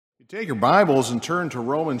Take your Bibles and turn to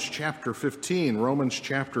Romans chapter 15. Romans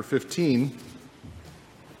chapter 15.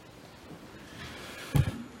 I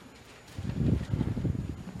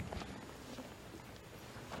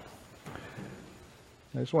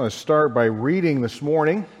just want to start by reading this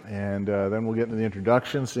morning, and then we'll get into the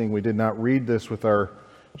introduction, seeing we did not read this with our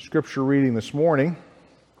scripture reading this morning.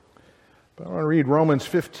 But I want to read Romans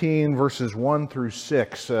 15, verses 1 through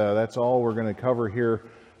 6. That's all we're going to cover here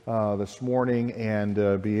this morning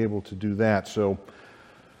and be able to do that. So,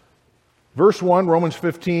 verse 1, Romans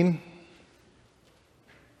 15,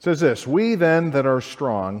 says this: "We then that are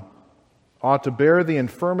strong ought to bear the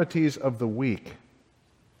infirmities of the weak,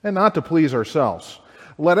 and not to please ourselves.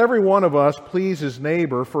 Let every one of us please his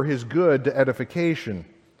neighbor for his good to edification.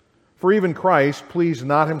 For even Christ pleased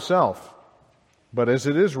not himself. But as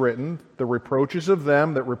it is written, the reproaches of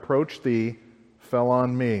them that reproached thee fell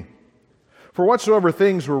on me. For whatsoever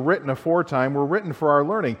things were written aforetime were written for our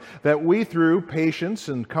learning, that we through patience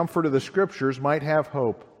and comfort of the Scriptures might have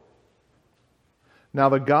hope. Now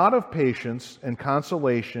the God of patience and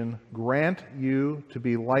consolation grant you to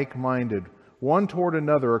be like-minded, one toward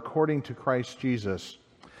another according to Christ Jesus,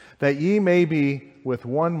 that ye may be with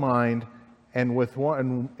one mind and with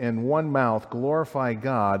one mouth glorify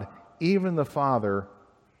God, even the Father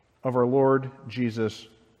of our Lord Jesus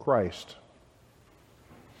Christ."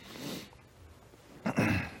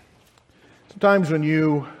 Sometimes when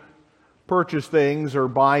you purchase things or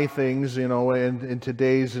buy things, in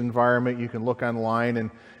today's environment, you can look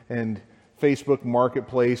online and Facebook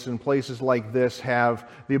Marketplace and places like this have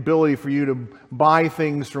the ability for you to buy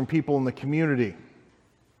things from people in the community.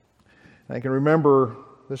 And I can remember,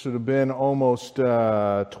 this would have been almost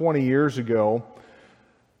 20 years ago,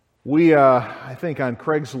 we, I think on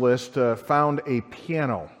Craigslist, found a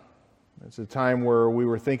piano. It's a time where we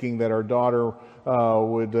were thinking that our daughter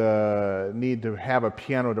would need to have a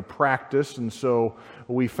piano to practice, and so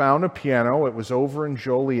we found a piano. It was over in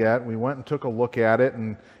Joliet. We went and took a look at it,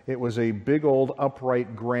 and it was a big old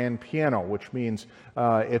upright grand piano, which means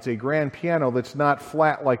it's a grand piano that's not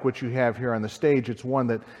flat like what you have here on the stage. It's one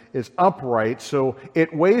that is upright, so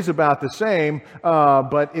it weighs about the same,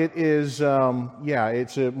 but it is,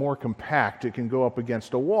 it's more compact. It can go up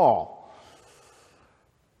against a wall.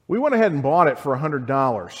 We went ahead and bought it for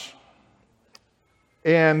 $100.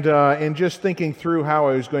 And in just thinking through how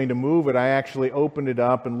I was going to move it, I actually opened it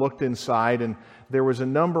up and looked inside, and there was a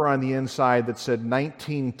number on the inside that said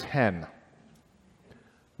 1910.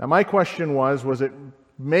 Now my question was it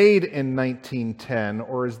made in 1910,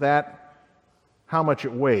 or is that how much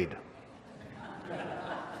it weighed?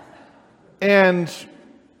 And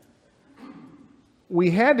we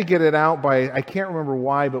had to get it out by, I can't remember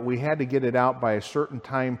why, but we had to get it out by a certain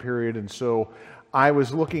time period, and so I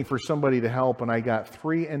was looking for somebody to help, and I got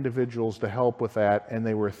 3 individuals to help with that, and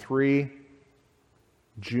they were 3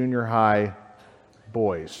 junior high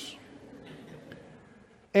boys.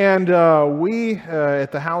 And we,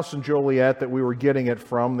 at the house in Joliet that we were getting it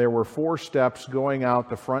from, there were 4 steps going out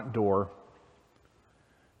the front door,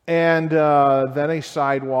 and then a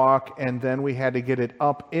sidewalk, and then we had to get it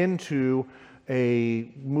up into a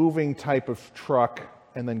moving type of truck,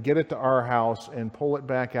 and then get it to our house and pull it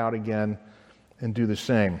back out again and do the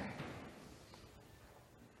same.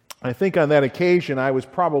 I think on that occasion I was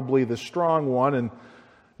probably the strong one, and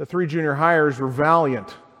the 3 junior hires were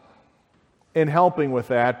valiant in helping with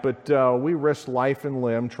that, but we risked life and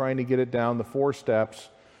limb trying to get it down the 4 steps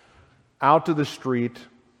out to the street.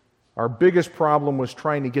 Our biggest problem was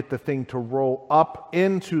trying to get the thing to roll up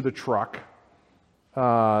into the truck.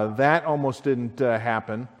 That almost didn't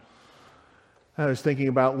happen. I was thinking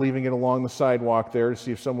about leaving it along the sidewalk there to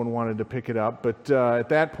see if someone wanted to pick it up. But at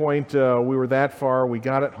that point, we were that far. We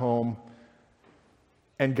got it home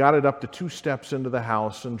and got it up to 2 steps into the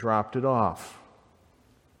house and dropped it off.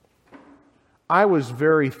 I was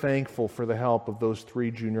very thankful for the help of those 3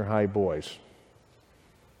 junior high boys.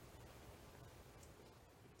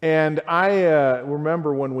 And I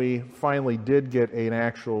remember when we finally did get an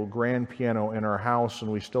actual grand piano in our house,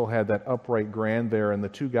 and we still had that upright grand there, and the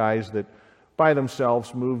 2 guys that by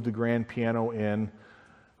themselves moved the grand piano in,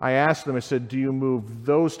 I asked them, I said, "Do you move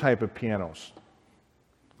those type of pianos?"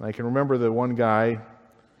 And I can remember the one guy,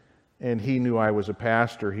 and he knew I was a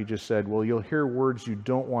pastor. He just said, "Well, you'll hear words you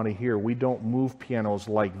don't want to hear. We don't move pianos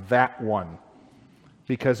like that one,"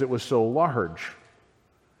 because it was so large.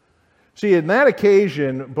 See, in that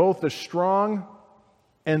occasion, both the strong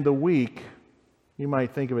and the weak, you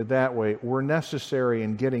might think of it that way, were necessary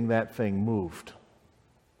in getting that thing moved.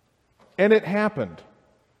 And it happened.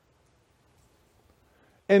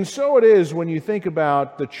 And so it is when you think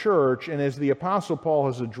about the church, and as the Apostle Paul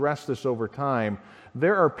has addressed this over time,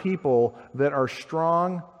 There are people that are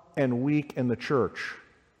strong and weak in the church.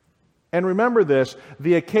 And remember this,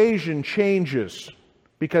 the occasion changes,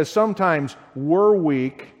 because sometimes we're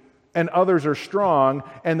weak and others are strong,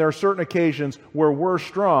 and there are certain occasions where we're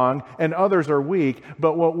strong and others are weak.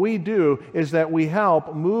 But what we do is that we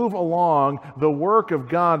help move along the work of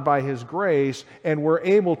God by His grace, and we're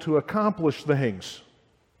able to accomplish things.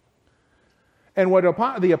 And what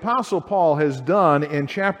the Apostle Paul has done in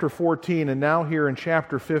chapter 14 and now here in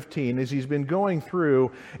chapter 15 is he's been going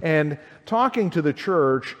through and talking to the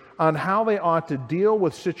church on how they ought to deal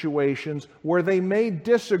with situations where they may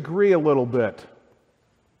disagree a little bit.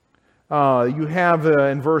 You have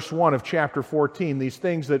in verse 1 of chapter 14 these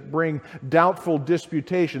things that bring doubtful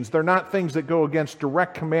disputations. They're not things that go against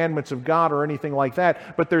direct commandments of God or anything like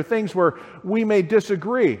that, but they're things where we may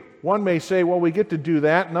disagree. One may say, well, we get to do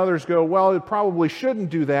that, and others go, well, it probably shouldn't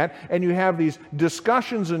do that. And you have these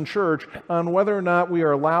discussions in church on whether or not we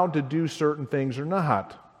are allowed to do certain things or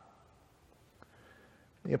not.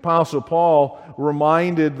 The Apostle Paul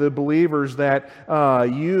reminded the believers that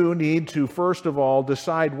you need to, first of all,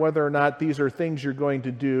 decide whether or not these are things you're going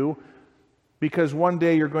to do, because one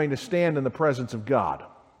day you're going to stand in the presence of God.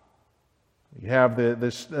 You have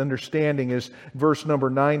this understanding, as verse number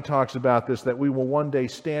 9 talks about this, that we will one day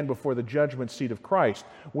stand before the judgment seat of Christ.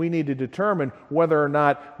 We need to determine whether or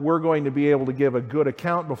not we're going to be able to give a good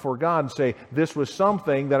account before God and say, this was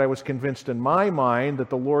something that I was convinced in my mind, that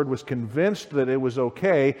the Lord was convinced that it was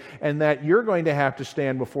okay, and that you're going to have to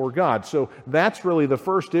stand before God. So that's really the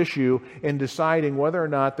first issue in deciding whether or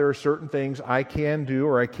not there are certain things I can do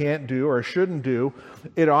or I can't do or I shouldn't do.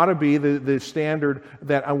 It ought to be the standard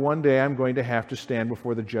that one day I'm going to have to stand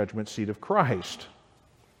before the judgment seat of Christ.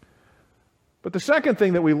 But the second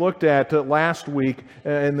thing that we looked at last week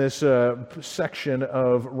in this section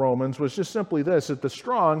of Romans was just simply this, that the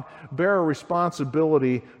strong bear a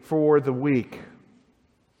responsibility for the weak.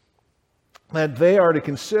 That they are to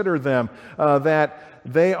consider them, that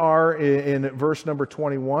they are, in verse number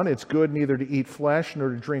 21, it's good neither to eat flesh nor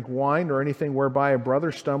to drink wine nor anything whereby a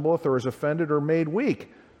brother stumbleth or is offended or made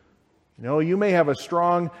weak. You know, you may have a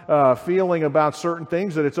strong feeling about certain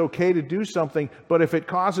things, that it's okay to do something, but if it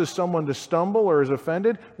causes someone to stumble or is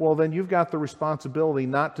offended, well, then you've got the responsibility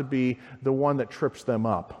not to be the one that trips them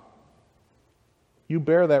up. You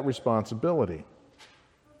bear that responsibility.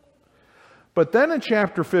 But then in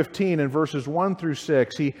chapter 15, in verses 1 through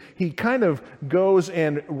 6, he kind of goes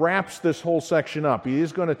and wraps this whole section up. He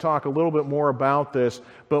is going to talk a little bit more about this,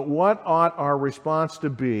 but what ought our response to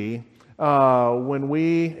be when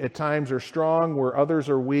we at times are strong, where others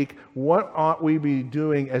are weak? What ought we be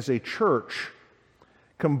doing as a church?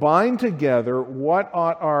 Combined together, what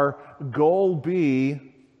ought our goal be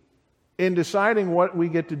in deciding what we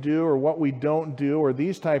get to do or what we don't do or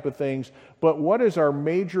these type of things, but what is our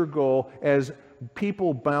major goal as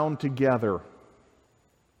people bound together?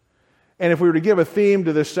 And if we were to give a theme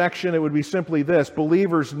to this section, it would be simply this: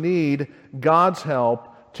 believers need God's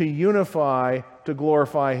help to unify, to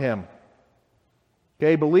glorify Him.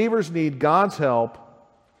 Okay, believers need God's help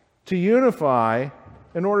to unify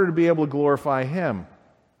in order to be able to glorify Him.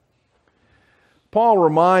 Paul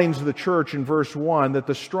reminds the church in verse 1 that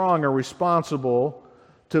the strong are responsible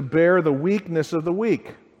to bear the weakness of the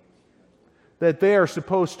weak, that they are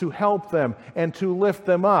supposed to help them and to lift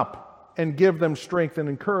them up and give them strength and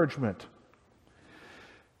encouragement.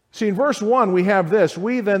 See, in verse 1 we have this: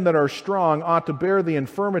 we then that are strong ought to bear the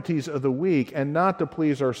infirmities of the weak and not to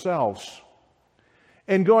please ourselves.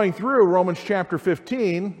 And going through Romans chapter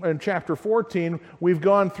 15 and chapter 14, we've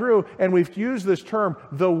gone through and we've used this term,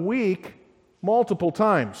 the weak, multiple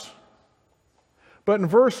times. But in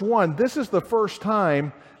verse 1, this is the first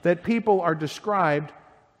time that people are described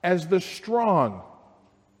as the strong.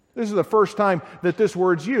 This is the first time that this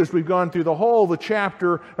word's used. We've gone through the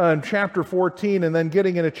chapter, chapter 14, and then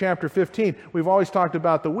getting into chapter 15. We've always talked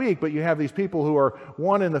about the weak, but you have these people who are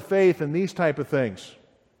one in the faith and these type of things.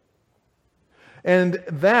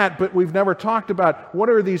 But we've never talked about what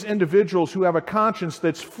are these individuals who have a conscience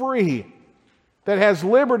that's free, that has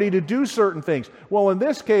liberty to do certain things. Well, in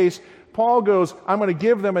this case, Paul goes, I'm going to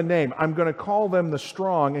give them a name. I'm going to call them the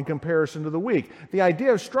strong in comparison to the weak. The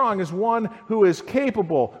idea of strong is one who is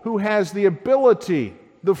capable, who has the ability,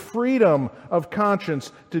 the freedom of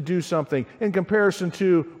conscience to do something, in comparison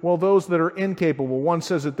to, well, those that are incapable. One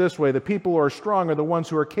says it this way: the people who are strong are the ones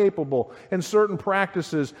who are capable in certain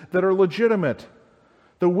practices that are legitimate.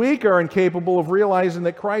 The weak are incapable of realizing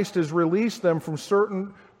that Christ has released them from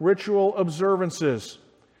certain ritual observances.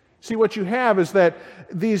 See, what you have is that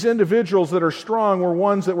these individuals that are strong were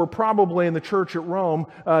ones that were probably in the church at Rome,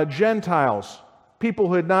 Gentiles. People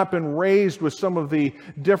who had not been raised with some of the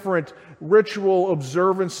different ritual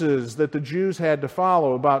observances that the Jews had to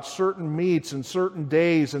follow about certain meats and certain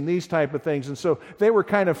days and these type of things. And so they were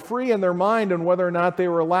kind of free in their mind on whether or not they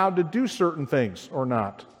were allowed to do certain things or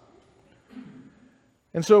not.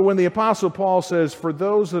 And so when the Apostle Paul says, for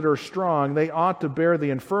those that are strong, they ought to bear the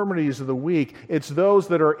infirmities of the weak, it's those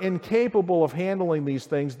that are incapable of handling these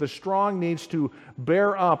things. The strong needs to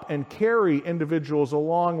bear up and carry individuals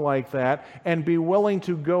along like that and be willing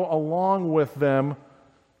to go along with them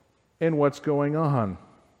in what's going on.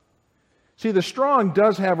 See, the strong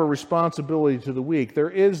does have a responsibility to the weak. There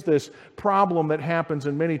is this problem that happens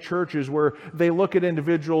in many churches where they look at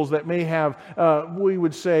individuals that may have, we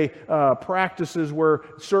would say, practices where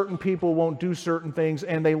certain people won't do certain things,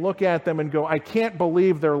 and they look at them and go, I can't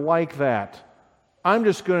believe they're like that. I'm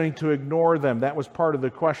just going to ignore them. That was part of the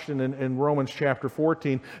question in Romans chapter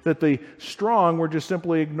 14, that the strong were just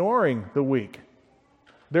simply ignoring the weak.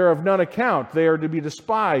 They're of none account. They are to be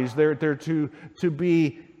despised. They're to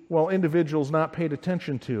be individuals not paid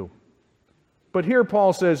attention to. But here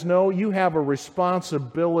Paul says, no, you have a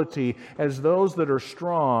responsibility as those that are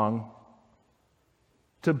strong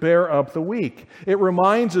to bear up the weak. It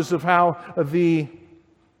reminds us of how the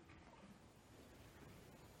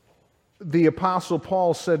Apostle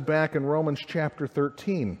Paul said back in Romans chapter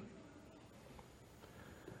 13,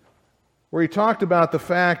 where he talked about the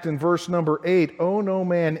fact in verse number 8, owe no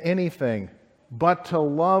man anything but to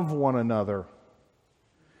love one another.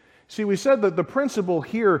 See, we said that the principle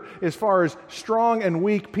here, as far as strong and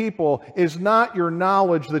weak people, is not your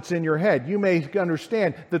knowledge that's in your head. You may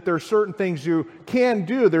understand that there are certain things you can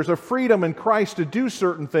do. There's a freedom in Christ to do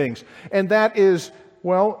certain things. And that is,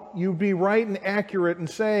 you be right and accurate in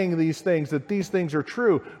saying these things, that these things are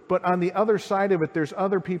true. But on the other side of it, there's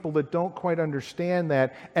other people that don't quite understand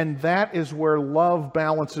that. And that is where love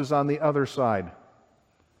balances on the other side.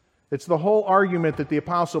 It's the whole argument that the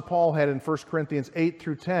Apostle Paul had in 1 Corinthians 8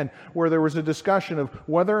 through 10, where there was a discussion of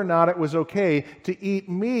whether or not it was okay to eat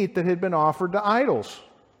meat that had been offered to idols.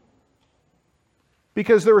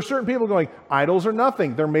 Because there were certain people going, idols are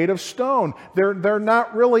nothing. They're made of stone. They're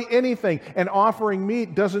not really anything. And offering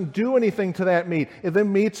meat doesn't do anything to that meat. The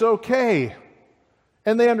meat's okay.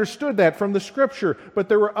 And they understood that from the Scripture. But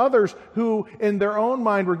there were others who, in their own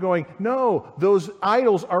mind, were going, no, those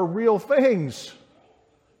idols are real things.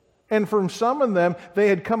 And from some of them, they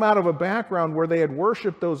had come out of a background where they had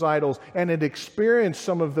worshipped those idols and had experienced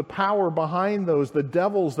some of the power behind those, the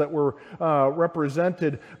devils that were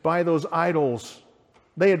represented by those idols.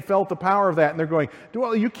 They had felt the power of that, and they're going,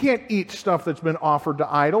 well, you can't eat stuff that's been offered to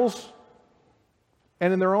idols.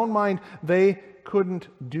 And in their own mind, they couldn't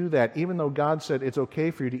do that, even though God said it's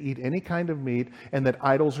okay for you to eat any kind of meat and that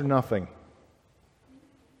idols are nothing.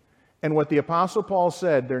 And what the Apostle Paul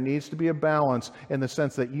said, there needs to be a balance in the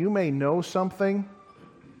sense that you may know something,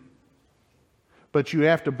 but you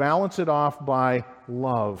have to balance it off by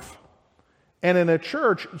love. And in a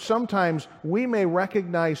church, sometimes we may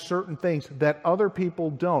recognize certain things that other people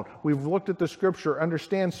don't. We've looked at the Scripture,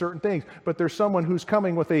 understand certain things, but there's someone who's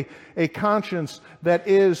coming with a conscience that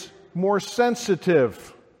is more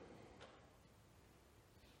sensitive.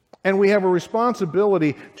 And we have a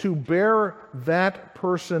responsibility to bear that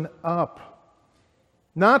person up.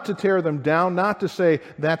 Not to tear them down, not to say,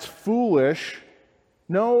 that's foolish.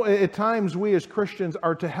 No, at times we as Christians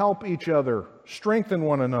are to help each other, strengthen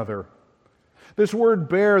one another. This word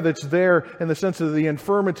bear that's there in the sense of the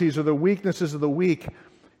infirmities or the weaknesses of the weak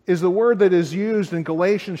is the word that is used in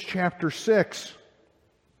Galatians chapter 6.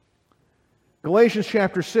 Galatians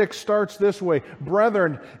chapter 6 starts this way,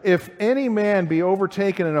 brethren, if any man be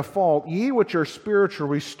overtaken in a fault, ye which are spiritual,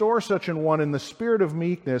 restore such an one in the spirit of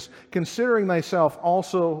meekness, considering thyself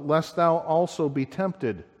also, lest thou also be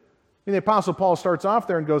tempted. And the Apostle Paul starts off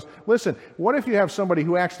there and goes, listen, what if you have somebody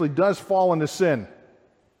who actually does fall into sin?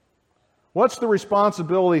 What's the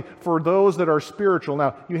responsibility for those that are spiritual?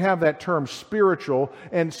 Now, you have that term spiritual,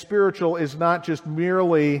 and spiritual is not just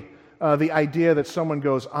merely the idea that someone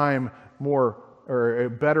goes, I'm more or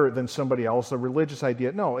better than somebody else, a religious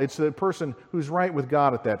idea. No, it's the person who's right with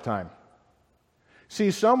God at that time.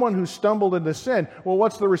 See, someone who stumbled into sin, well,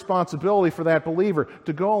 what's the responsibility for that believer?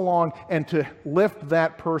 To go along and to lift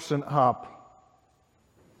that person up.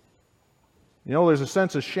 You know, there's a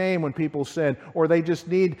sense of shame when people sin, or they just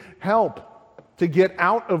need help to get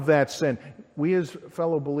out of that sin. We as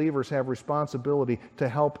fellow believers have responsibility to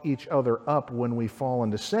help each other up when we fall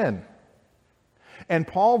into sin. And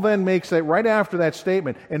Paul then makes that right after that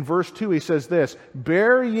statement. In verse 2 he says this,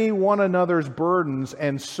 bear ye one another's burdens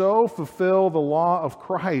and so fulfill the law of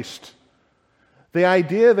Christ. The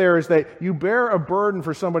idea there is that you bear a burden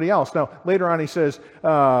for somebody else. Now, later on he says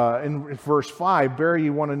in verse 5, bear ye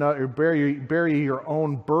one another, bear ye your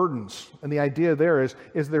own burdens. And the idea there is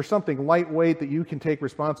there something lightweight that you can take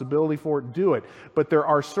responsibility for? Do it. But there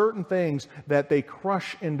are certain things that they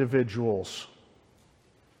crush individuals.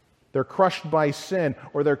 They're crushed by sin,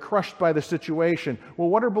 or they're crushed by the situation. Well,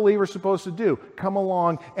 what are believers supposed to do? Come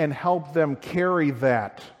along and help them carry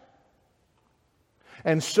that.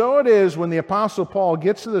 And so it is when the Apostle Paul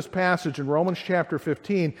gets to this passage in Romans chapter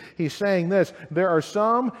 15, he's saying this: there are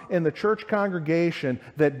some in the church congregation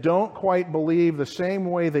that don't quite believe the same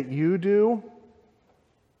way that you do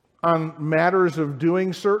on matters of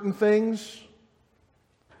doing certain things.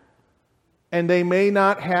 And they may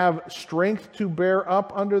not have strength to bear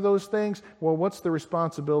up under those things. Well, what's the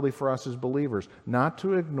responsibility for us as believers? Not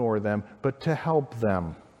to ignore them, but to help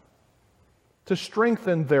them. To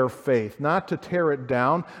strengthen their faith, not to tear it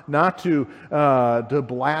down, not to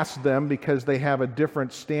blast them because they have a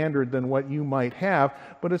different standard than what you might have,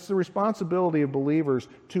 but it's the responsibility of believers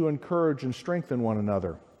to encourage and strengthen one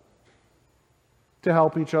another, to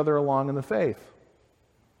help each other along in the faith.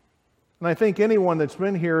 And I think anyone that's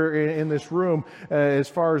been here in this room, as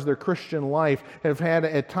far as their Christian life, have had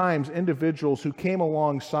at times individuals who came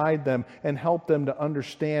alongside them and helped them to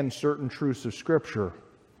understand certain truths of Scripture.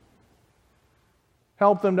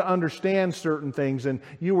 Help them to understand certain things, and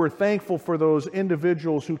you were thankful for those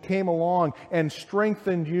individuals who came along and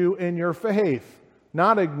strengthened you in your faith.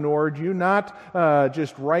 Not ignored you, not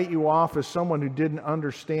just write you off as someone who didn't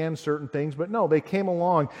understand certain things, but no, they came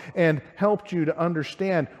along and helped you to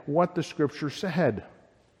understand what the Scripture said.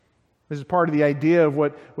 This is part of the idea of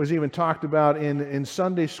what was even talked about in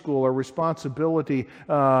Sunday school, our responsibility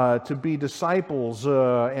to be disciples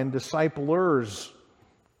and disciplers.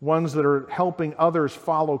 Ones that are helping others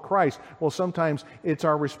follow Christ. Well, sometimes it's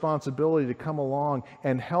our responsibility to come along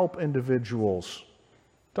and help individuals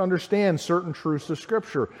to understand certain truths of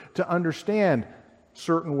Scripture, to understand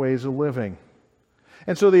certain ways of living.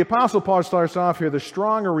 And so the Apostle Paul starts off here: the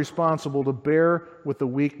strong are responsible to bear with the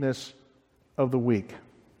weakness of the weak.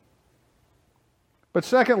 But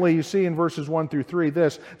secondly, you see in verses 1 through 3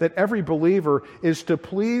 this, that every believer is to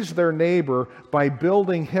please their neighbor by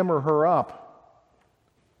building him or her up.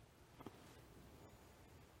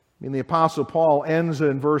 I mean, the Apostle Paul ends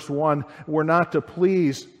in verse 1, we're not to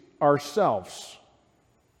please ourselves.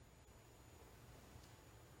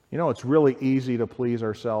 You know, it's really easy to please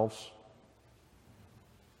ourselves.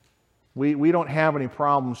 We don't have any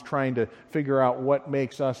problems trying to figure out what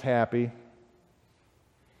makes us happy.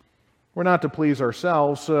 We're not to please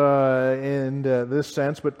ourselves in this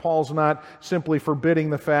sense, but Paul's not simply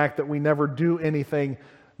forbidding the fact that we never do anything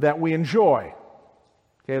that we enjoy.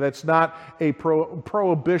 Okay, that's not a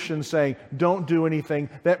prohibition saying, don't do anything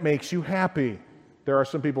that makes you happy. There are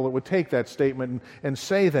some people that would take that statement and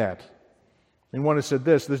say that. And one has said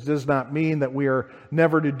this does not mean that we are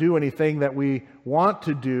never to do anything that we want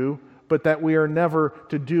to do, but that we are never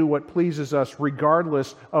to do what pleases us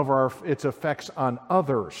regardless of its effects on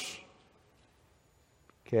others.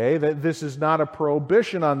 Okay, that this is not a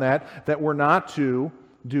prohibition on that we're not to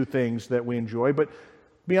do things that we enjoy, but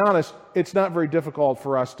be honest, it's not very difficult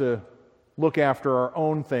for us to look after our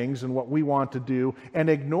own things and what we want to do and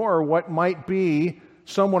ignore what might be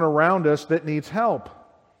someone around us that needs help.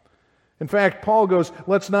 In fact, Paul goes,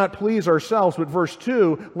 let's not please ourselves, but verse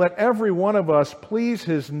 2, let every one of us please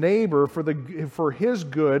his neighbor for his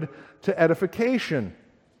good to edification.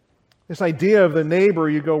 This idea of the neighbor,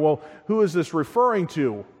 you go, well, who is this referring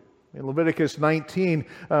to? In Leviticus 19,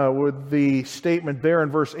 with the statement there in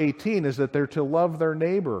verse 18 is that they're to love their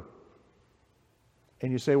neighbor.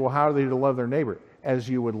 And you say, well, how are they to love their neighbor? As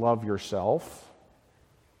you would love yourself.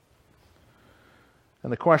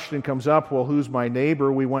 And the question comes up, well, who's my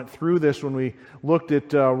neighbor? We went through this when we looked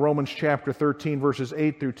at Romans chapter 13, verses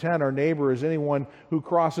 8 through 10. Our neighbor is anyone who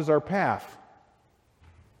crosses our path.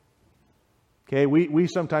 Okay, we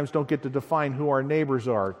sometimes don't get to define who our neighbors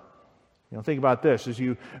are. You know, think about this. As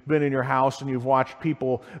you've been in your house and you've watched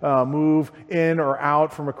people move in or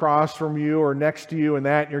out from across from you or next to you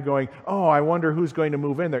and you're going, oh, I wonder who's going to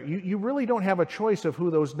move in there. You really don't have a choice of who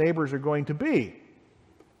those neighbors are going to be.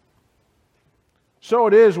 So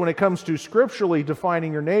it is when it comes to scripturally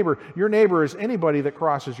defining your neighbor. Your neighbor is anybody that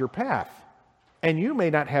crosses your path. And you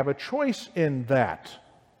may not have a choice in that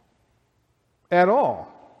at all.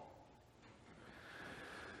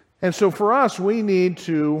 And so for us, we need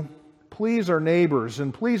to please our neighbors.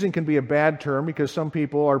 And pleasing can be a bad term because some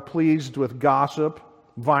people are pleased with gossip,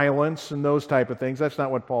 violence, and those type of things. That's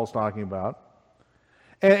not what Paul's talking about.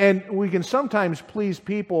 And we can sometimes please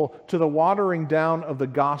people to the watering down of the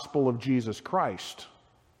gospel of Jesus Christ.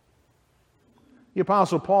 The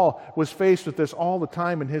Apostle Paul was faced with this all the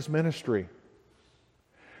time in his ministry.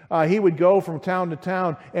 He would go from town to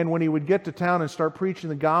town, and when he would get to town and start preaching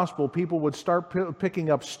the gospel, people would start picking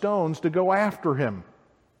up stones to go after him.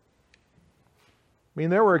 I mean,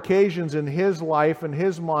 there were occasions in his life and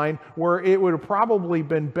his mind where it would have probably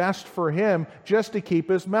been best for him just to keep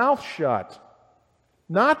his mouth shut.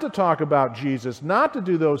 Not to talk about Jesus, not to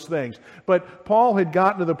do those things. But Paul had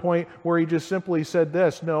gotten to the point where he just simply said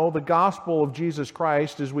this: no, the gospel of Jesus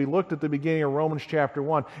Christ, as we looked at the beginning of Romans chapter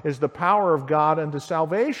 1, is the power of God unto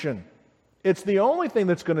salvation. It's the only thing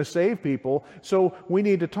that's going to save people, so we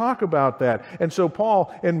need to talk about that. And so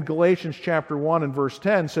Paul, in Galatians chapter 1 and verse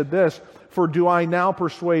 10, said this: for do I now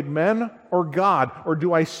persuade men or God, or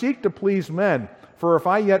do I seek to please men? For if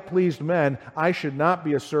I yet pleased men, I should not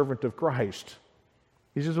be a servant of Christ.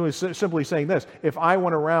 He's just simply saying this: if I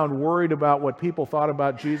went around worried about what people thought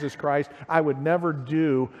about Jesus Christ, I would never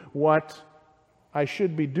do what I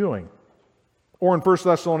should be doing. Or in 1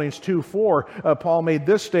 Thessalonians 2:4, Paul made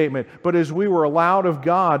this statement: but as we were allowed of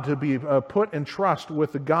God to be put in trust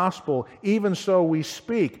with the gospel, even so we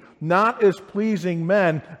speak, not as pleasing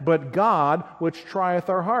men, but God which trieth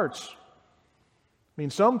our hearts. I mean,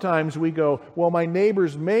 sometimes we go, well, my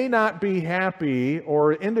neighbors may not be happy,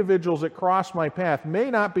 or individuals that cross my path may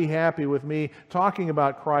not be happy with me talking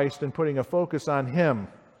about Christ and putting a focus on Him.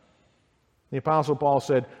 The Apostle Paul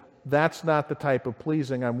said, that's not the type of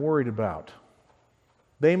pleasing I'm worried about.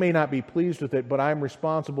 They may not be pleased with it, but I'm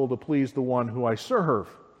responsible to please the one who I serve.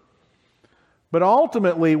 But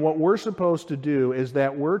ultimately, what we're supposed to do is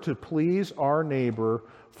that we're to please our neighbor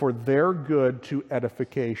for their good to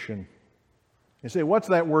edification. You say, what's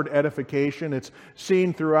that word edification? It's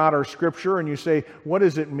seen throughout our Scripture, and you say, what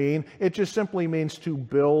does it mean? It just simply means to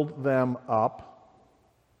build them up.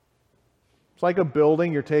 It's like a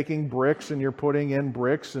building. You're taking bricks and you're putting in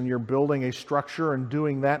bricks and you're building a structure and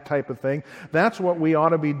doing that type of thing. That's what we ought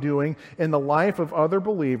to be doing in the life of other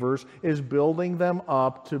believers, is building them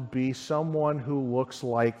up to be someone who looks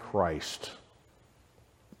like Christ.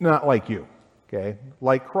 Not like you, okay?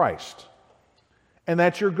 Like Christ. And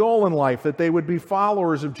that's your goal in life, that they would be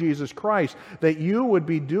followers of Jesus Christ, that you would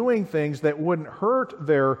be doing things that wouldn't hurt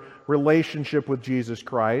their relationship with Jesus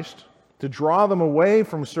Christ, to draw them away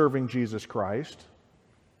from serving Jesus Christ.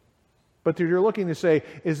 But you're looking to say,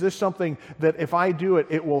 is this something that if I do it,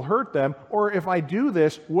 it will hurt them? Or if I do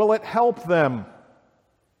this, will it help them?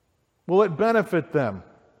 Will it benefit them?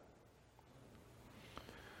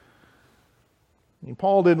 And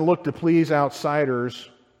Paul didn't look to please outsiders,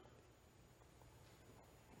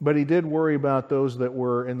 but he did worry about those that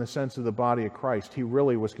were in the sense of the body of Christ. He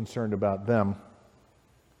really was concerned about them.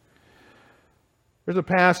 There's a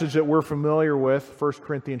passage that we're familiar with, 1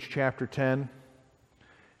 Corinthians chapter 10.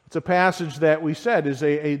 It's a passage that we said is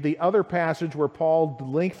the other passage where Paul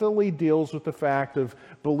lengthily deals with the fact of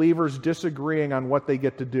believers disagreeing on what they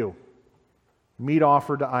get to do. Meat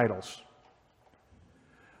offered to idols.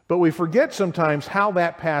 But we forget sometimes how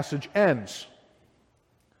that passage ends.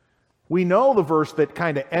 We know the verse that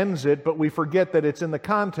kind of ends it, but we forget that it's in the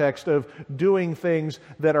context of doing things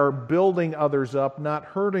that are building others up, not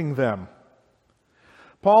hurting them.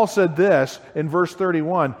 Paul said this in verse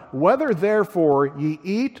 31, whether therefore ye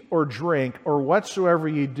eat or drink or whatsoever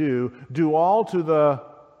ye do, do all to the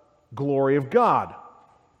glory of God.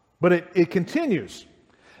 But it continues.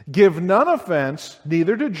 Give none offense,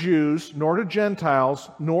 neither to Jews, nor to Gentiles,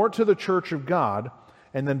 nor to the church of God.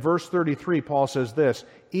 And then verse 33, Paul says this,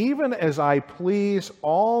 even as I please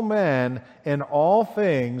all men in all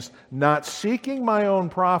things, not seeking my own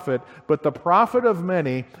profit, but the profit of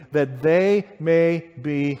many, that they may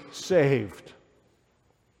be saved.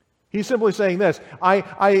 He's simply saying this,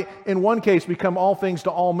 I in one case become all things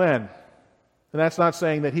to all men. And that's not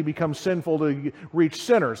saying that he becomes sinful to reach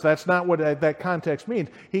sinners. That's not what that context means.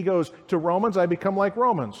 He goes, to Romans, I become like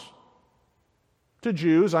Romans. To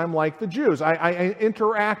Jews, I'm like the Jews. I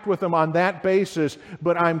interact with them on that basis,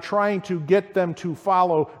 but I'm trying to get them to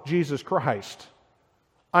follow Jesus Christ.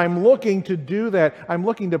 I'm looking to do that. I'm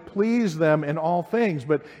looking to please them in all things,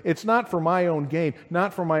 but it's not for my own gain,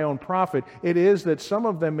 not for my own profit. It is that some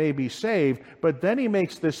of them may be saved, but then he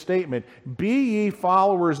makes this statement, be ye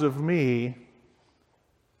followers of me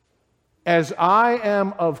as I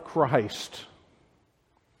am of Christ.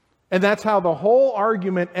 And that's how the whole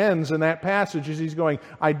argument ends in that passage, is he's going,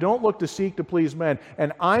 I don't look to seek to please men,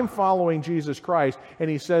 and I'm following Jesus Christ. And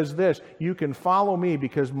he says this, you can follow me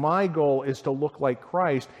because my goal is to look like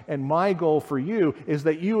Christ, and my goal for you is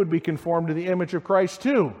that you would be conformed to the image of Christ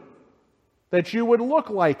too. that you would look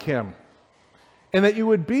like Him, and that you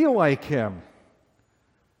would be like Him.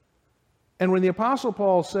 And when the Apostle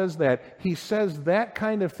Paul says that, he says that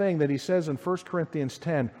kind of thing that he says in 1 Corinthians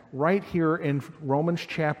 10 right here in Romans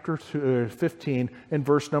chapter 15 and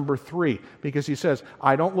verse number 3. Because he says,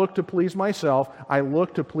 I don't look to please myself, I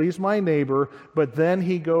look to please my neighbor. But then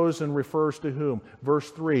he goes and refers to whom? Verse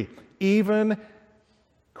 3, even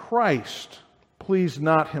Christ pleased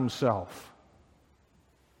not himself.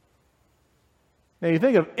 Now you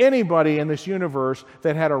think of anybody in this universe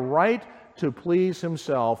that had a right to please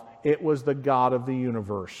himself, it was the God of the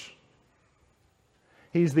universe.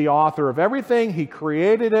 He's the author of everything. He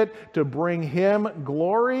created it to bring Him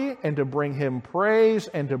glory and to bring Him praise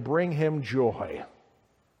and to bring Him joy.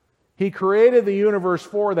 He created the universe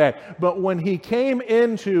for that. But when He came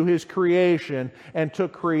into His creation and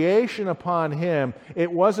took creation upon Him,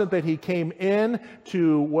 it wasn't that He came in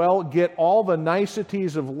to, get all the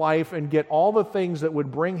niceties of life and get all the things that would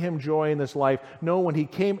bring Him joy in this life. No, when He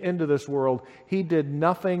came into this world, He did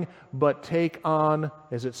nothing but take on,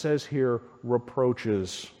 as it says here,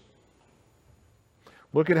 reproaches.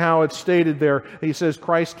 Look at how it's stated there. He says,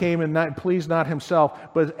 Christ came and pleased not Himself,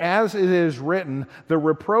 but as it is written, the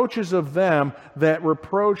reproaches of them that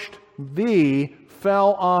reproached thee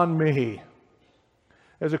fell on me.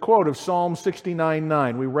 There's a quote of Psalm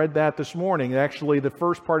 69:9. We read that this morning. Actually, the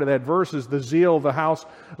first part of that verse is, the zeal of the house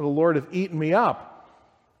of the Lord hath eaten me up.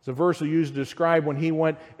 It's a verse used to describe when He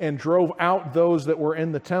went and drove out those that were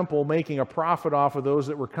in the temple, making a profit off of those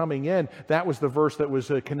that were coming in. That was the verse that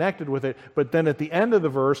was connected with it. But then at the end of the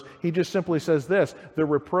verse, He just simply says this, the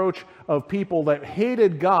reproach of people that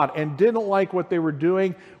hated God and didn't like what they were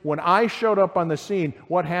doing. When I showed up on the scene,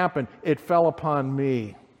 what happened? It fell upon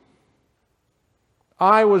me.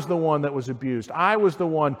 I was the one that was abused. I was the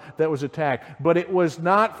one that was attacked. But it was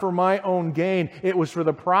not for my own gain. It was for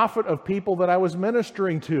the profit of people that I was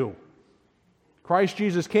ministering to. Christ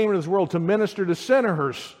Jesus came into this world to minister to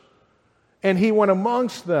sinners. And He went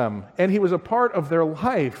amongst them. And He was a part of their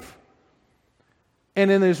life. And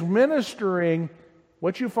in His ministering,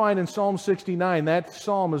 what you find in Psalm 69, that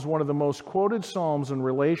psalm is one of the most quoted psalms in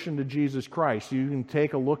relation to Jesus Christ. You can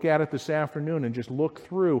take a look at it this afternoon and just look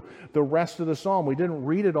through the rest of the psalm. We didn't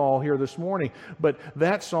read it all here this morning, but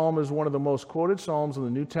that psalm is one of the most quoted psalms in the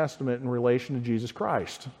New Testament in relation to Jesus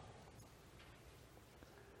Christ.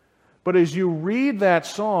 But as you read that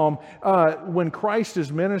psalm, when Christ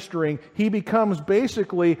is ministering, He becomes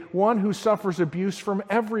basically one who suffers abuse from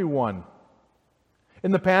everyone. In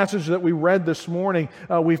the passage that we read this morning,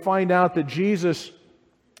 we find out that Jesus,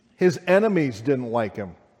 His enemies didn't like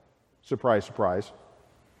Him. Surprise, surprise.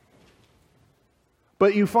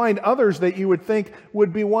 But you find others that you would think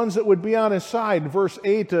would be ones that would be on His side. In verse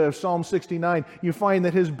 8 of Psalm 69, you find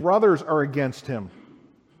that His brothers are against Him.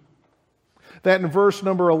 That in verse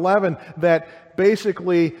number 11, that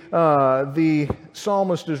basically the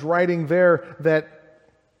psalmist is writing there that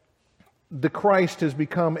the Christ has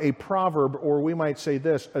become a proverb, or we might say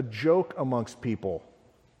this, a joke amongst people.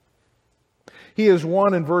 He is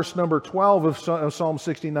one in verse number 12 of Psalm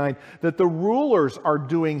 69 that the rulers are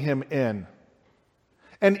doing Him in.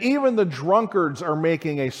 And even the drunkards are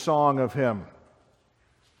making a song of Him.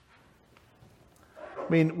 I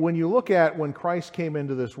mean, when you look at when Christ came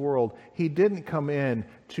into this world, He didn't come in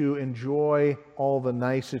to enjoy all the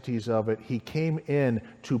niceties of it. He came in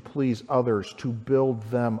to please others, to build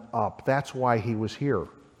them up. That's why He was here.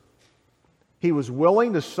 He was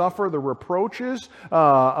willing to suffer the reproaches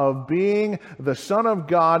of being the Son of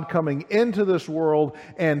God coming into this world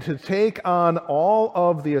and to take on all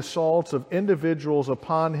of the assaults of individuals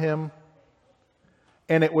upon Him.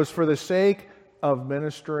 And it was for the sake of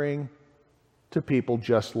ministering to people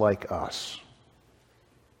just like us.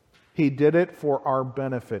 He did it for our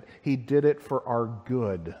benefit. He did it for our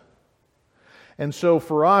good. And so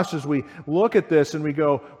for us, as we look at this and we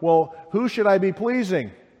go, well, who should I be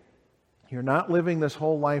pleasing? You're not living this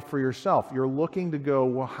whole life for yourself. You're looking to go,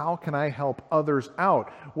 well, how can I help others out?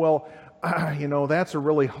 Well, that's a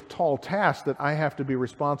really tall task that I have to be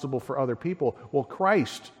responsible for other people. Well,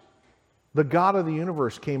 Christ, the God of the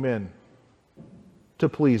universe, came in to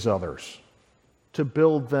please others, to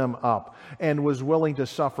build them up, and was willing to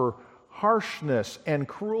suffer harshness and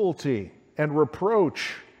cruelty and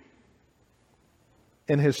reproach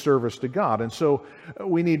in His service to God. And so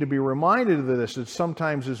we need to be reminded of this, that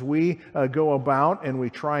sometimes as we go about and we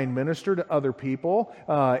try and minister to other people,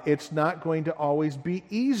 it's not going to always be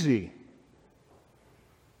easy.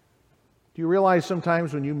 Do you realize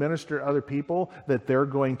sometimes when you minister to other people that they're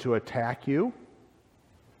going to attack you?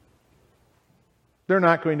 They're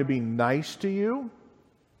not going to be nice to you.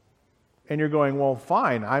 And you're going, well,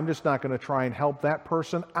 fine, I'm just not going to try and help that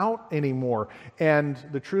person out anymore. And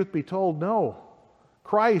the truth be told, no.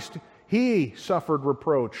 Christ, He suffered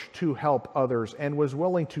reproach to help others and was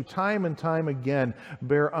willing to time and time again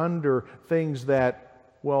bear under things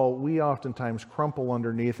that, well, we oftentimes crumple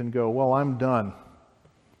underneath and go, well, I'm done.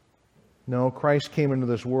 No, Christ came into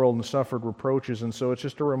this world and suffered reproaches, and so it's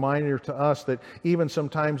just a reminder to us that even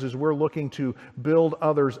sometimes as we're looking to build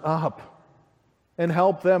others up and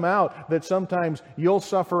help them out, that sometimes you'll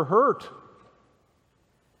suffer hurt.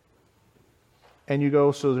 And you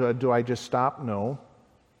go, so do I just stop? No.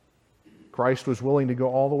 Christ was willing to go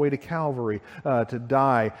all the way to Calvary, to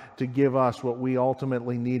die, to give us what we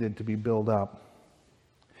ultimately needed to be built up.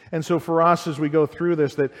 And so for us, as we go through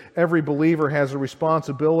this, that every believer has a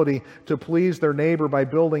responsibility to please their neighbor by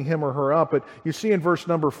building him or her up. But you see in verse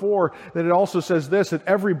number 4 that it also says this, that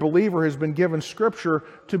every believer has been given Scripture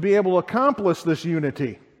to be able to accomplish this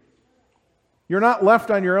unity. You're not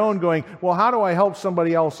left on your own going, well, how do I help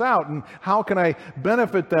somebody else out? And how can I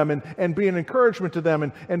benefit them and be an encouragement to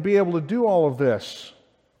them and be able to do all of this?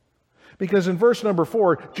 Because in verse number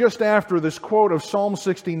 4, just after this quote of Psalm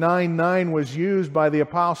 69:9 was used by the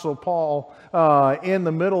Apostle Paul in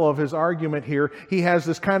the middle of his argument here, he has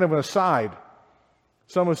this kind of an aside.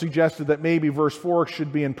 Someone suggested that maybe verse 4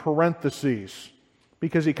 should be in parentheses,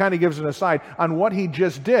 because he kind of gives an aside on what he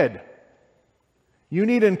just did. You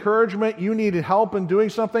need encouragement, you need help in doing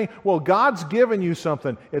something. Well, God's given you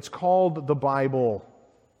something. It's called the Bible.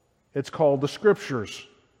 It's called the Scriptures.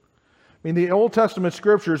 I mean, the Old Testament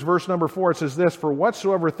Scriptures, verse number 4, it says this, "For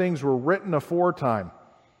whatsoever things were written aforetime,"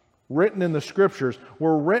 written in the Scriptures,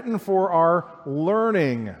 were written for our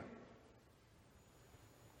learning.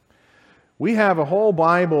 We have a whole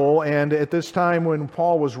Bible, and at this time when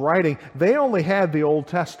Paul was writing, they only had the Old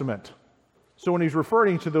Testament. So when he's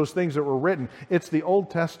referring to those things that were written, it's the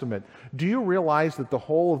Old Testament. Do you realize that the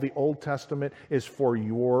whole of the Old Testament is for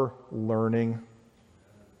your learning?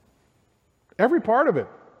 Every part of it.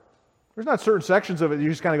 There's not certain sections of it you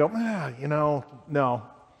just kind of go, no,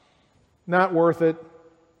 not worth it.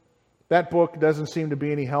 That book doesn't seem to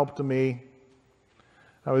be any help to me.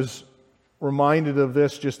 I was reminded of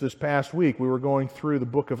this just this past week. We were going through the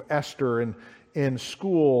book of Esther in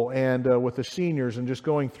school and with the seniors and just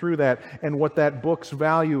going through that and what that book's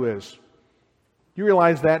value is. You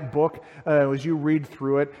realize that book, as you read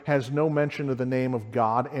through it, has no mention of the name of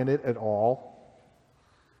God in it at all.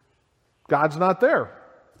 God's not there.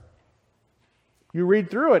 You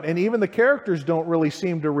read through it, and even the characters don't really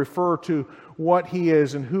seem to refer to what He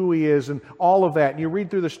is and who He is and all of that. And you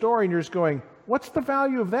read through the story, and you're just going, what's the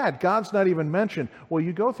value of that? God's not even mentioned. Well,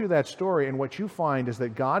 you go through that story, and what you find is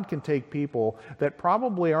that God can take people that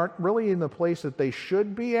probably aren't really in the place that they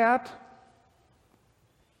should be at,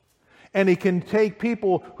 and He can take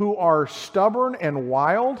people who are stubborn and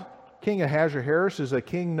wild. King Ahasuerus is a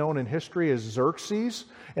king known in history as Xerxes,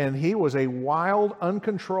 and he was a wild,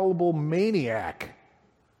 uncontrollable maniac.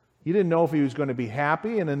 You didn't know if he was going to be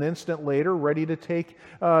happy, and an instant later, ready to take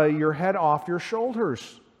your head off your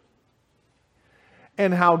shoulders.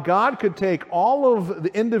 And how God could take all of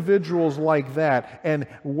the individuals like that and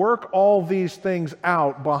work all these things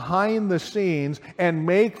out behind the scenes and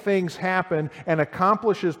make things happen and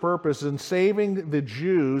accomplish His purpose in saving the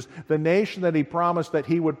Jews, the nation that He promised that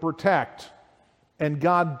He would protect. And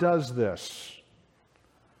God does this.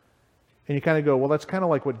 And you kind of go, well, that's kind of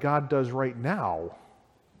like what God does right now.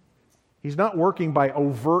 He's not working by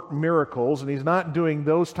overt miracles, and He's not doing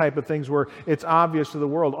those type of things where it's obvious to the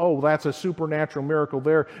world, oh, that's a supernatural miracle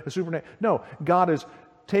there. No, God is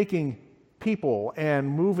taking people and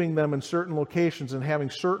moving them in certain locations and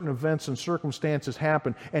having certain events and circumstances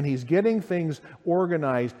happen, and He's getting things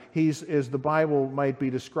organized. He's, as the Bible might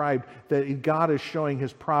be described, that God is showing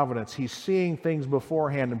His providence. He's seeing things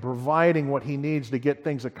beforehand and providing what He needs to get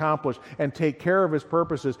things accomplished and take care of His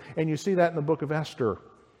purposes. And you see that in the book of Esther.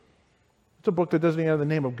 It's a book that doesn't even have the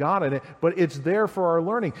name of God in it, but it's there for our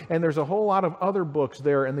learning. And there's a whole lot of other books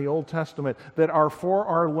there in the Old Testament that are for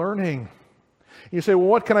our learning. You say, well,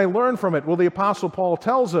 what can I learn from it? Well, the Apostle Paul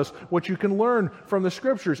tells us what you can learn from the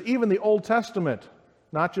Scriptures, even the Old Testament,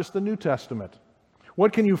 not just the New Testament.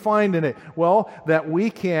 What can you find in it? Well, that we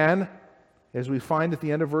can, as we find at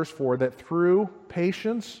the end of verse 4, that through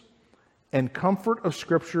patience and comfort of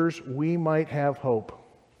Scriptures we might have hope.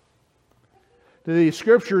 To the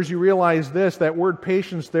Scriptures, you realize this, that word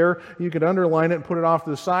patience there, you could underline it and put it off to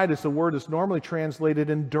the side. It's the word that's normally translated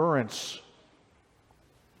endurance.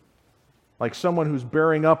 Like someone who's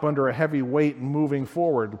bearing up under a heavy weight and moving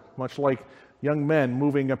forward, much like young men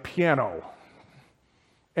moving a piano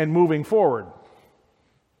and moving forward.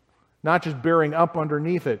 not just bearing up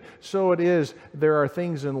underneath it. So it is, there are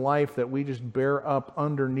things in life that we just bear up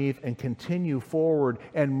underneath and continue forward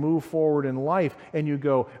and move forward in life. And you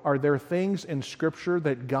go, are there things in Scripture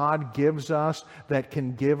that God gives us that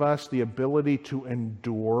can give us the ability to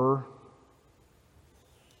endure?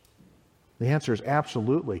 The answer is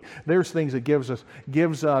absolutely. There's things that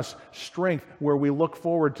gives us strength where we look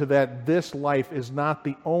forward to that this life is not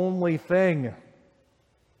the only thing.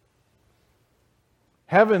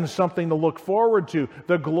 Heaven's something to look forward to.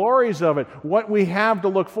 The glories of it, what we have to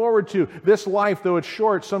look forward to. This life, though it's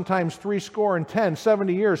short, sometimes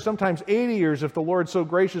 70 years, sometimes 80 years, if the Lord's so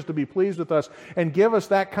gracious to be pleased with us and give us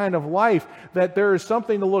that kind of life, that there is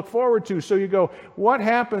something to look forward to. So you go, what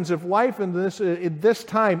happens if life in this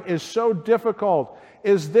time is so difficult?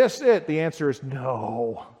 Is this it? The answer is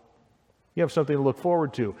no. You have something to look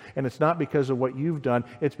forward to. And it's not because of what you've done,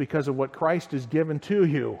 it's because of what Christ has given to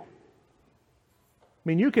you. I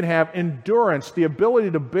mean, you can have endurance, the ability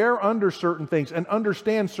to bear under certain things and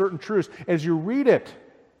understand certain truths as you read it.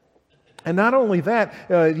 And not only that,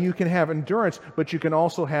 you can have endurance, but you can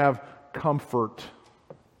also have comfort.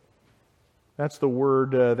 That's the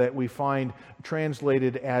word that we find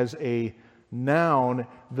translated as a noun,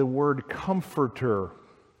 the word comforter.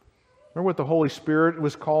 Remember what the Holy Spirit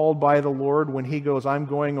was called by the Lord when He goes, I'm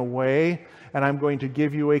going away and I'm going to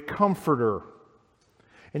give you a comforter.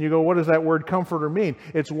 And you go, what does that word comforter mean?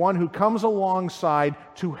 It's one who comes alongside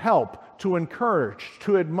to help, to encourage,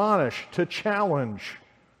 to admonish, to challenge.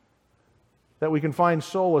 That we can find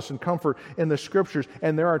solace and comfort in the Scriptures.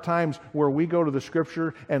 And there are times where we go to the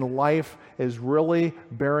Scripture and life is really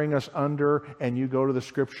bearing us under, and you go to the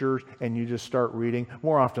Scriptures and you just start reading.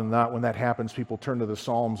 More often than not, when that happens, people turn to the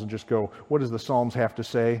Psalms and just go, what does the Psalms have to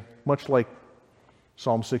say? Much like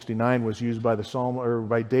Psalm 69 was used by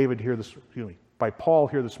David here by Paul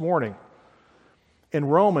here this morning. In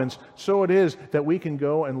Romans, so it is that we can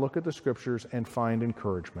go and look at the Scriptures and find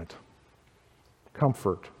encouragement,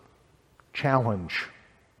 comfort, challenge.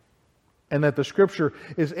 And that the Scripture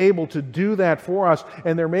is able to do that for us.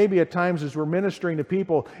 And there may be at times as we're ministering to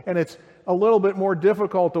people and it's a little bit more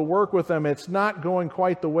difficult to work with them. It's not going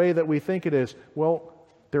quite the way that we think it is. Well,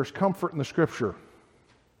 there's comfort in the Scripture.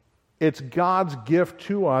 It's God's gift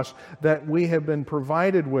to us that we have been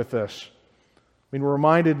provided with this. I mean, we're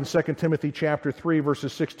reminded in 2 Timothy chapter 3,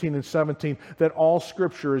 verses 16 and 17, that all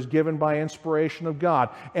Scripture is given by inspiration of God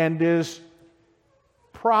and is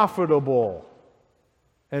profitable.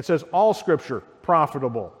 And it says all Scripture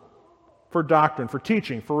profitable for doctrine, for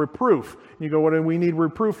teaching, for reproof. And you go, what do we need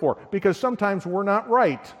reproof for? Because sometimes we're not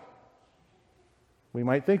right. We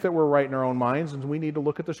might think that we're right in our own minds, and we need to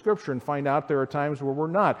look at the Scripture and find out there are times where we're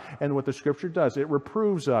not. And what the Scripture does, it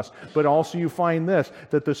reproves us. But also you find this,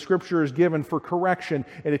 that the Scripture is given for correction,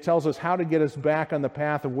 and it tells us how to get us back on the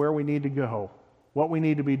path of where we need to go, what we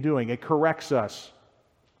need to be doing. It corrects us.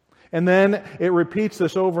 And then it repeats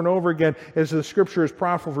this over and over again as the Scripture is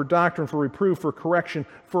profitable for doctrine, for reproof, for correction,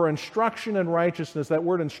 for instruction in righteousness. That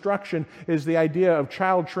word instruction is the idea of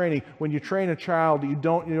child training. When you train a child, you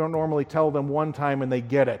don't normally tell them one time and they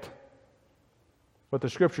get it. What the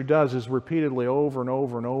Scripture does is repeatedly over and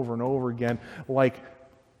over and over and over again, like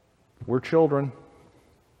we're children.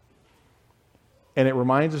 And it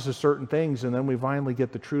reminds us of certain things, and then we finally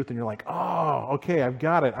get the truth, and you're like, oh, okay, I've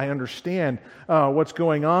got it. I understand what's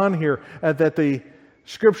going on here. That the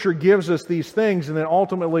Scripture gives us these things, and then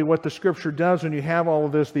ultimately what the Scripture does when you have all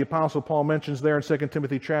of this, the Apostle Paul mentions there in 2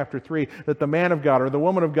 Timothy chapter 3, that the man of God or the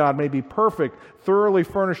woman of God may be perfect, thoroughly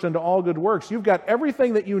furnished unto all good works. You've got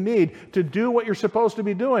everything that you need to do what you're supposed to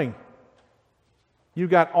be doing.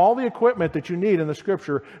 You've got all the equipment that you need in the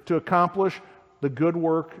Scripture to accomplish the good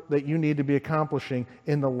work that you need to be accomplishing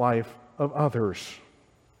in the life of others.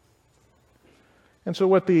 And so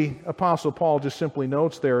what the Apostle Paul just simply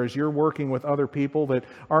notes there is you're working with other people that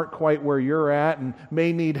aren't quite where you're at and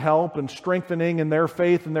may need help and strengthening in their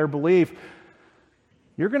faith and their belief.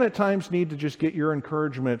 You're going to at times need to just get your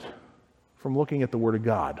encouragement from looking at the Word of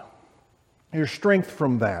God. Your strength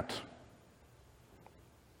from that.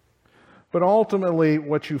 But ultimately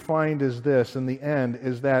what you find is this in the end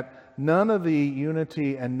is that none of the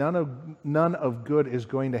unity and none of good is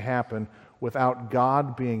going to happen without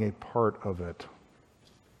God being a part of it.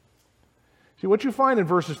 See, what you find in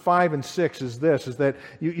verses 5 and 6 is this, is that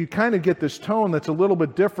you kind of get this tone that's a little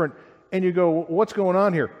bit different, and you go, what's going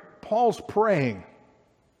on here? Paul's praying.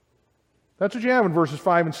 That's what you have in verses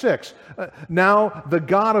 5 and 6. Now the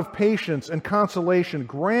God of patience and consolation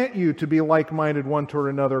grant you to be like-minded one toward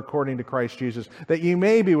another according to Christ Jesus, that ye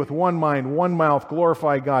may be with one mind, one mouth,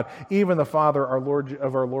 glorify God, even the Father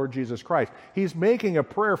of our Lord Jesus Christ. He's making a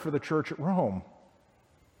prayer for the church at Rome.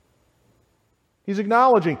 He's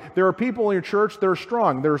acknowledging there are people in your church that are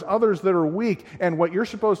strong. There's others that are weak. And what you're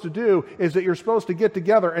supposed to do is that you're supposed to get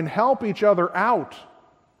together and help each other out.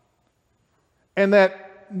 And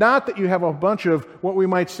that not that you have a bunch of what we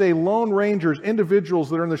might say lone rangers, individuals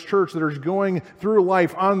that are in this church that are going through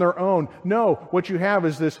life on their own. No, what you have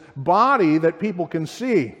is this body that people can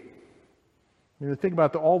see. You think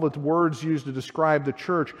about all the words used to describe the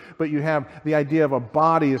church, but you have the idea of a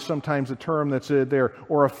body is sometimes a term that's there,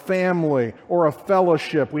 or a family, or a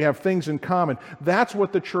fellowship. We have things in common. That's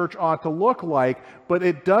what the church ought to look like, but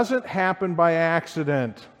it doesn't happen by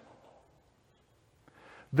accident.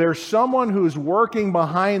 There's someone who's working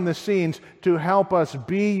behind the scenes to help us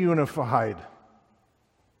be unified.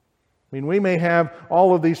 I mean, we may have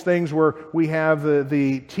all of these things where we have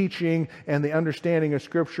the teaching and the understanding of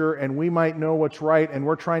Scripture, and we might know what's right, and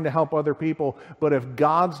we're trying to help other people, but if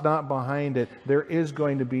God's not behind it, there is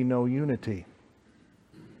going to be no unity.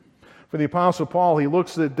 For the Apostle Paul, he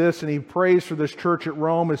looks at this and he prays for this church at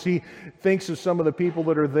Rome as he thinks of some of the people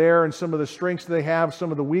that are there and some of the strengths they have,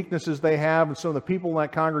 some of the weaknesses they have, and some of the people in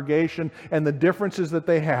that congregation and the differences that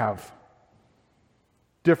they have.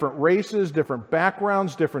 Different races, different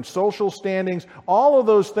backgrounds, different social standings, all of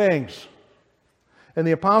those things. And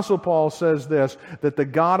the Apostle Paul says this, that the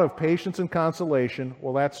God of patience and consolation,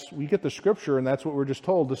 we get the Scripture, and that's what we're just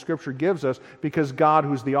told the Scripture gives us, because God,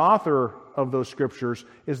 who's the author of those Scriptures,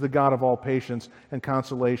 is the God of all patience and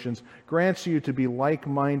consolations, grants you to be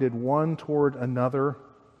like-minded one toward another,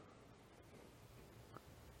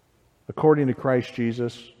 according to Christ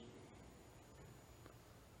Jesus.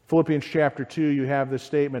 Philippians chapter 2, you have this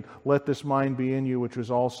statement, let this mind be in you, which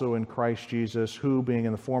was also in Christ Jesus, who, being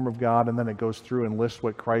in the form of God, and then it goes through and lists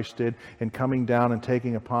what Christ did, and coming down and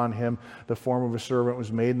taking upon him the form of a servant,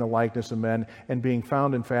 was made in the likeness of men, and being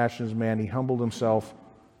found in fashion as man, he humbled himself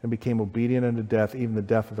and became obedient unto death, even the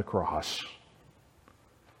death of the cross.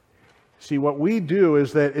 See, what we do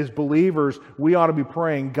is that as believers, we ought to be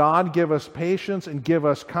praying, God, give us patience and give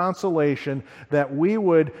us consolation, that we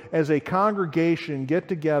would, as a congregation, get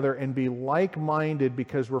together and be like-minded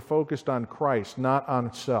because we're focused on Christ, not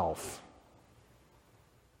on self.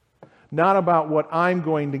 Not about what I'm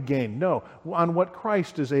going to gain. No, on what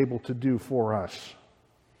Christ is able to do for us.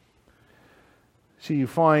 See, you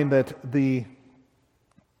find that the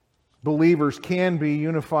believers can be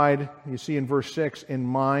unified, you see in verse 6, in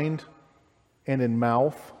mind and in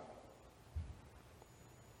mouth.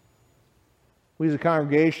 We as a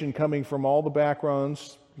congregation coming from all the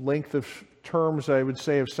backgrounds, length of terms, I would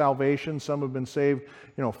say, of salvation. Some have been saved,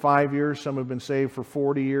 5 years. Some have been saved for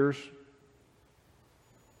 40 years.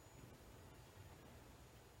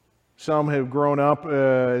 Some have grown up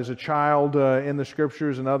as a child in the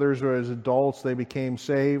Scriptures, and others as adults, they became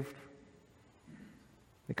saved.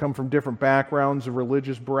 They come from different backgrounds,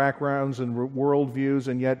 religious backgrounds and worldviews,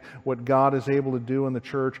 and yet what God is able to do in the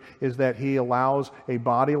church is that He allows a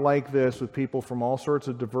body like this with people from all sorts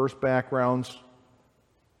of diverse backgrounds,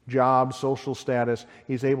 jobs, social status.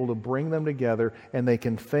 He's able to bring them together, and they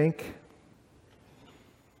can think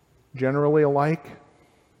generally alike.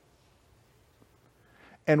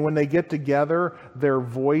 And when they get together, they're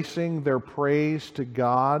voicing their praise to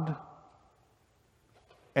God.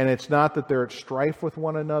 And it's not that they're at strife with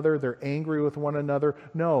one another, they're angry with one another.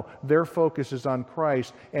 No, their focus is on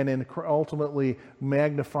Christ, and in ultimately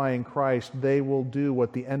magnifying Christ, they will do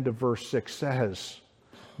what the end of verse 6 says.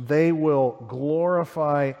 They will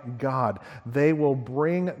glorify God. They will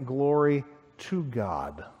bring glory to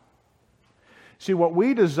God. See, what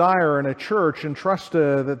we desire in a church, and trust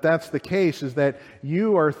that that's the case, is that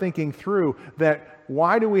you are thinking through that.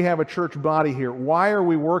 Why do we have a church body here? Why are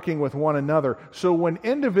we working with one another? So when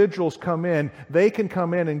individuals come in, they can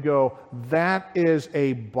come in and go, that is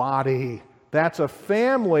a body. That's a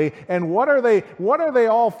family. And what are they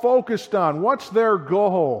all focused on? What's their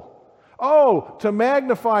goal? Oh, to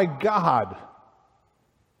magnify God.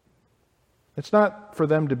 It's not for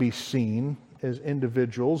them to be seen as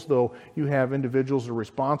individuals, though you have individuals who are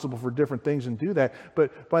responsible for different things and do that.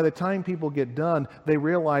 But by the time people get done, they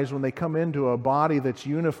realize when they come into a body that's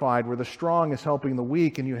unified, where the strong is helping the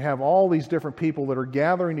weak, and you have all these different people that are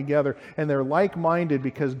gathering together, and they're like-minded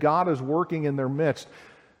because God is working in their midst,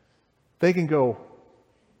 they can go,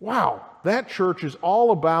 wow, that church is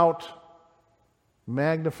all about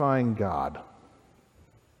magnifying God.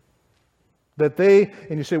 That they,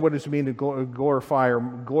 and you say, what does it mean to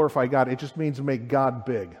glorify God? It just means to make God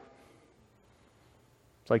big.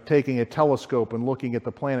 It's like taking a telescope and looking at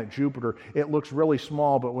the planet Jupiter. It looks really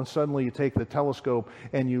small, but when suddenly you take the telescope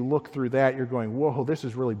and you look through that, you're going, whoa, this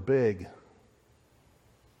is really big.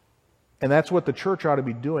 And that's what the church ought to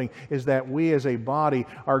be doing, is that we as a body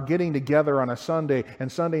are getting together on a Sunday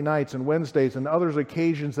and Sunday nights and Wednesdays and other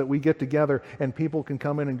occasions that we get together and people can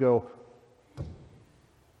come in and go,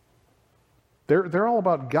 they're all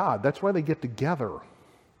about God. That's why they get together.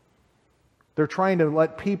 They're trying to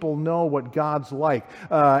let people know what God's like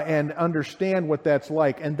and understand what that's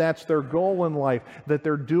like. And that's their goal in life, that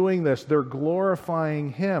they're doing this. They're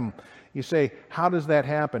glorifying Him. You say, how does that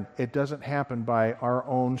happen? It doesn't happen by our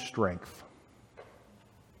own strength.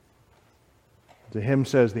 The hymn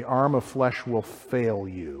says, the arm of flesh will fail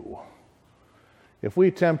you. If we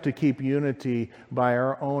attempt to keep unity by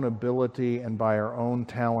our own ability and by our own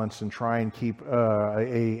talents and try and keep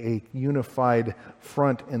a unified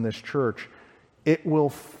front in this church, it will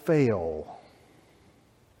fail.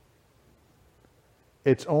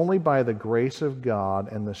 It's only by the grace of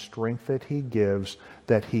God and the strength that He gives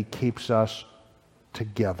that He keeps us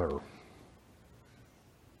together.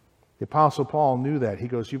 The Apostle Paul knew that. He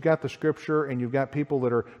goes, you've got the Scripture and you've got people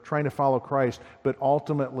that are trying to follow Christ, but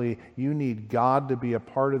ultimately you need God to be a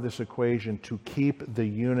part of this equation to keep the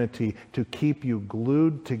unity, to keep you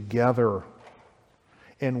glued together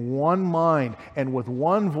in one mind and with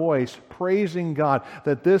one voice, praising God,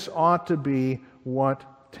 that this ought to be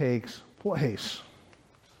what takes place.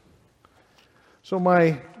 So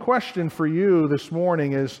my question for you this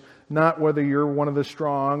morning is not whether you're one of the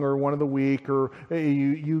strong or one of the weak or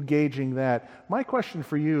you gauging that. My question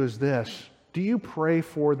for you is this: do you pray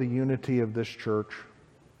for the unity of this church?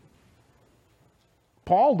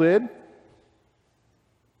 Paul did.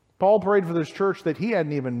 Paul prayed for this church that he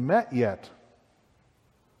hadn't even met yet.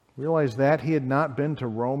 Realize that he had not been to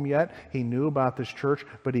Rome yet. He knew about this church,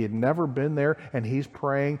 but he had never been there, and he's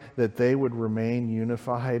praying that they would remain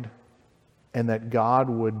unified and that God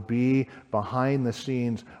would be behind the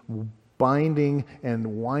scenes binding and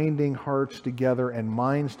winding hearts together and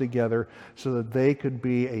minds together so that they could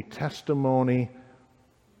be a testimony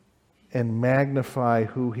and magnify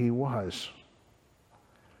who He was.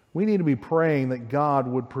 We need to be praying that God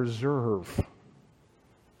would preserve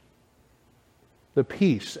the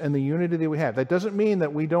peace and the unity that we have. That doesn't mean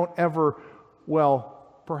that we don't ever,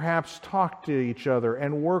 perhaps talk to each other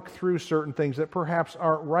and work through certain things that perhaps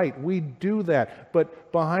aren't right. We do that.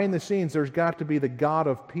 But behind the scenes, there's got to be the God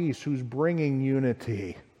of peace who's bringing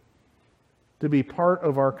unity to be part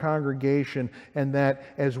of our congregation, and that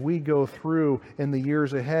as we go through in the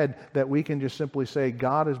years ahead, that we can just simply say,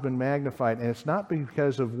 God has been magnified. And it's not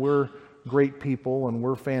because of we're great people and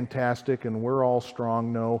we're fantastic and we're all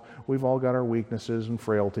strong. No, we've all got our weaknesses and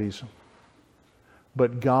frailties.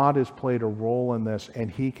 But God has played a role in this, and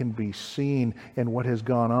He can be seen in what has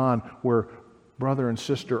gone on, where brother and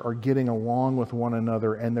sister are getting along with one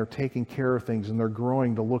another, and they're taking care of things, and they're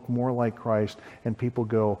growing to look more like Christ, and people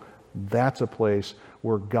go, that's a place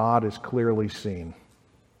where God is clearly seen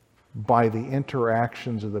by the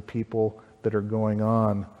interactions of the people that are going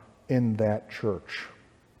on in that church.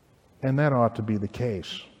 And that ought to be the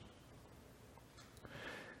case.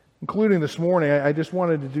 Concluding this morning, I just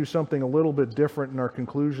wanted to do something a little bit different in our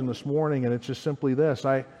conclusion this morning, and it's just simply this.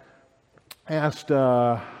 I have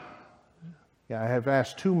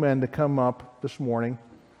asked two men to come up this morning,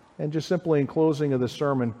 and just simply in closing of the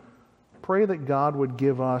sermon, pray that God would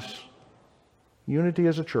give us unity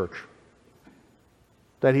as a church,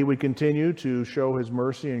 that He would continue to show His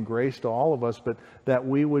mercy and grace to all of us, but that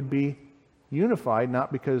we would be unified,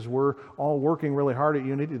 not because we're all working really hard at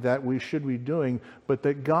unity, that we should be doing, but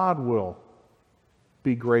that God will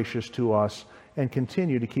be gracious to us and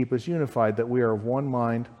continue to keep us unified, that we are of one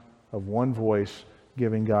mind, of one voice,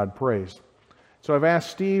 giving God praise. So I've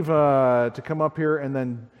asked Steve to come up here, and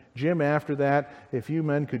then Jim after that, if you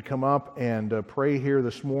men could come up and pray here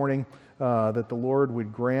this morning that the Lord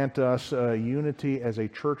would grant us unity as a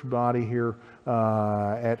church body here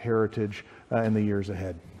at Heritage in the years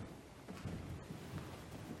ahead.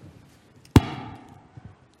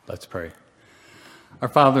 Let's pray. Our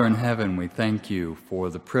Father in heaven, we thank You for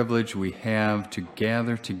the privilege we have to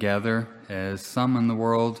gather together, as some in the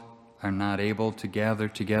world are not able to gather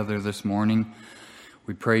together this morning.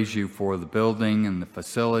 We praise You for the building and the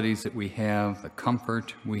facilities that we have, the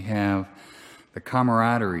comfort we have, the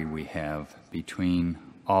camaraderie we have between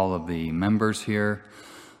all of the members here.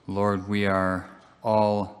 Lord, we are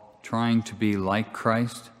all trying to be like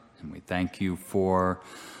Christ, and we thank You for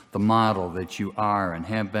the model that You are and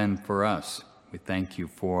have been for us. We thank You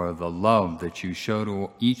for the love that You show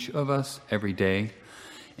to each of us every day,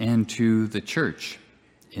 and to the church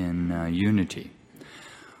in unity.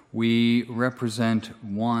 We represent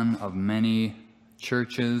one of many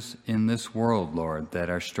churches in this world, Lord, that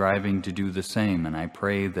are striving to do the same, and I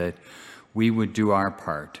pray that we would do our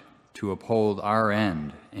part to uphold our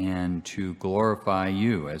end and to glorify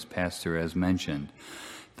you, as Pastor has mentioned.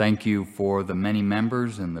 Thank you for the many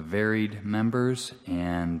members and the varied members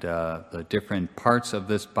and the different parts of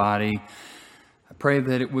this body. I pray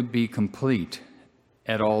that it would be complete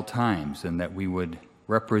at all times and that we would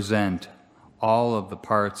represent all of the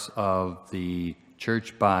parts of the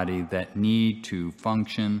church body that need to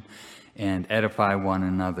function and edify one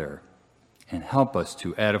another, and help us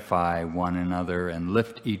to edify one another and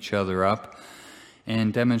lift each other up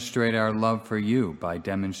and demonstrate our love for you by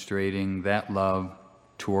demonstrating that love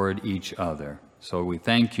toward each other. So we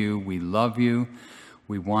thank you, we love you,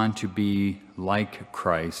 we want to be like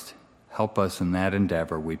Christ. Help us in that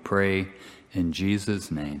endeavor, we pray in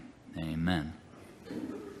Jesus' name. Amen.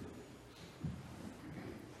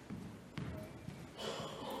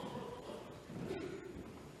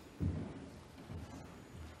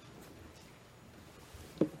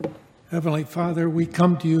 Heavenly Father, we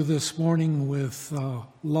come to you this morning with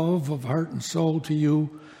love of heart and soul to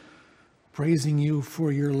you, praising you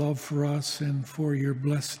for your love for us and for your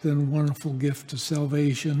blessed and wonderful gift of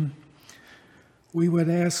salvation. We would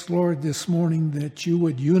ask, Lord, this morning that you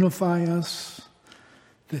would unify us,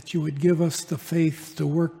 that you would give us the faith to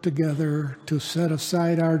work together, to set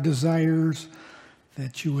aside our desires,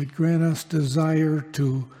 that you would grant us desire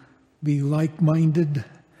to be like-minded,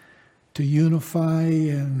 to unify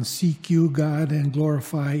and seek you, God, and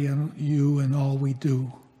glorify you in all we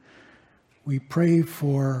do. We pray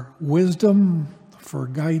for wisdom, for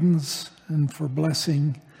guidance, and for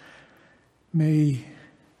blessing. May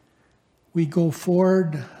we go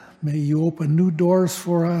forward. May you open new doors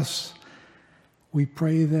for us. We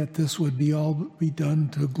pray that this would all be done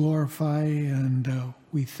to glorify, and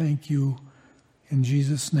we thank you in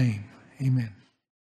Jesus' name. Amen.